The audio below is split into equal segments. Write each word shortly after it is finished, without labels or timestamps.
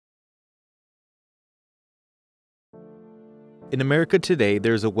In America today,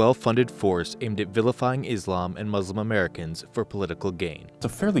 there is a well-funded force aimed at vilifying Islam and Muslim Americans for political gain. It's a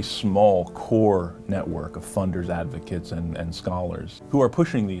fairly small core network of funders, advocates, and scholars who are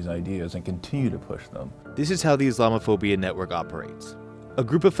pushing these ideas and continue to push them. This is how the Islamophobia network operates. A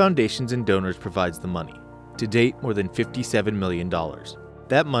group of foundations and donors provides the money. To date, more than $57 million.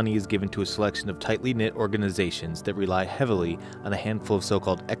 That money is given to a selection of tightly knit organizations that rely heavily on a handful of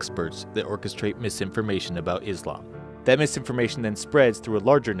so-called experts that orchestrate misinformation about Islam. That misinformation then spreads through a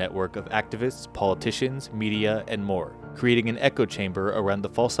larger network of activists, politicians, media, and more, creating an echo chamber around the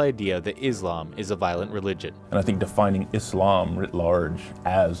false idea that Islam is a violent religion. And I think defining Islam writ large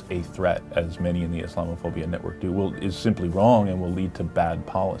as a threat, as many in the Islamophobia network do, is simply wrong and will lead to bad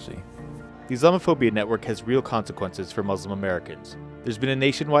policy. The Islamophobia network has real consequences for Muslim Americans. There's been a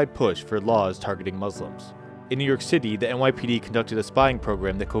nationwide push for laws targeting Muslims. In New York City, the NYPD conducted a spying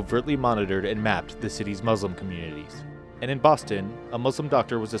program that covertly monitored and mapped the city's Muslim communities. And in Boston, a Muslim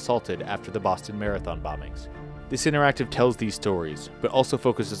doctor was assaulted after the Boston Marathon bombings. This interactive tells these stories, but also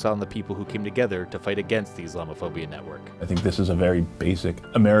focuses on the people who came together to fight against the Islamophobia network. I think this is a very basic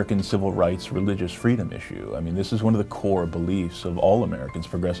American civil rights, religious freedom issue. I mean, this is one of the core beliefs of all Americans,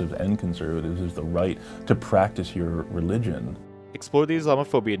 progressives and conservatives, is the right to practice your religion. Explore the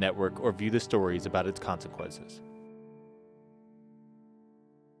Islamophobia network or view the stories about its consequences.